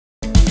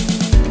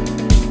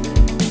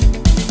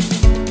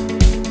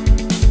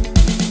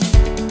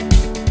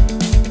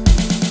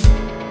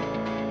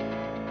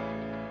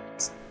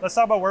let's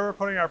talk about where we're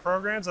putting our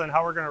programs and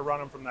how we're going to run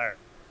them from there.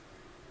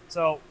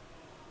 So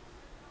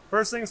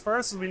first things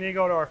first is we need to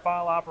go to our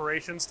File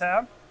Operations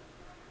tab.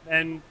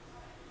 And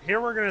here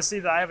we're going to see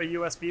that I have a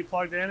USB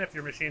plugged in. If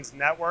your machine's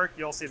networked,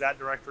 you'll see that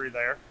directory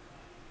there.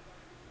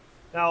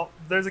 Now,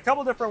 there's a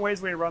couple different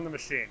ways we run the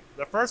machine.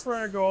 The first we're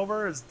going to go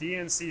over is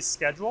DNC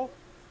schedule.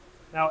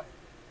 Now,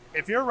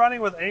 if you're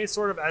running with any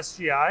sort of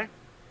SGI,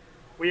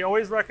 we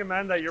always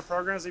recommend that your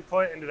programs be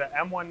put into the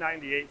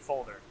M198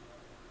 folder.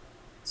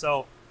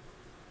 So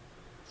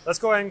let's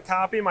go ahead and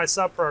copy my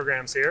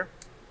sub-programs here.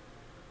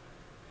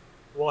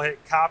 We'll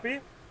hit copy.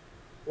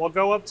 We'll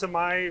go up to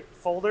my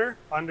folder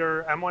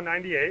under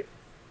M198.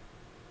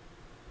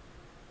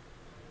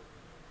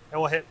 And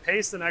we'll hit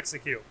paste and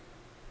execute.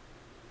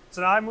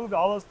 So now I moved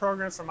all those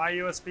programs from my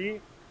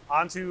USB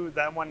onto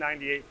the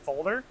M198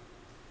 folder.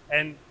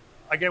 And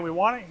again, we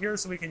want it here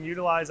so we can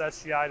utilize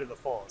SGI to the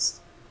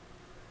fullest.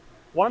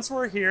 Once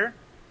we're here,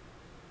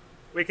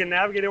 we can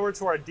navigate over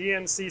to our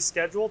DNC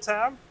schedule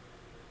tab.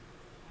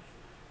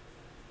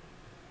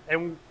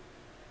 And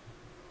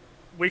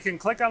we can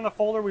click on the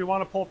folder we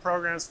want to pull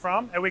programs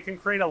from, and we can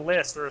create a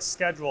list or a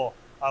schedule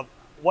of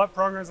what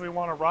programs we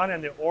want to run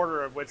and the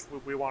order of which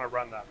we want to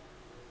run them.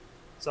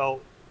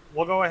 So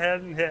we'll go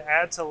ahead and hit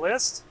add to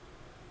list.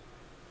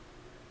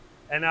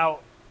 And now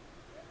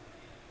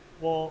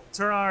we'll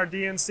turn on our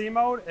DNC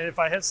mode, and if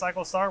I hit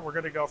cycle start, we're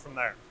good to go from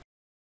there.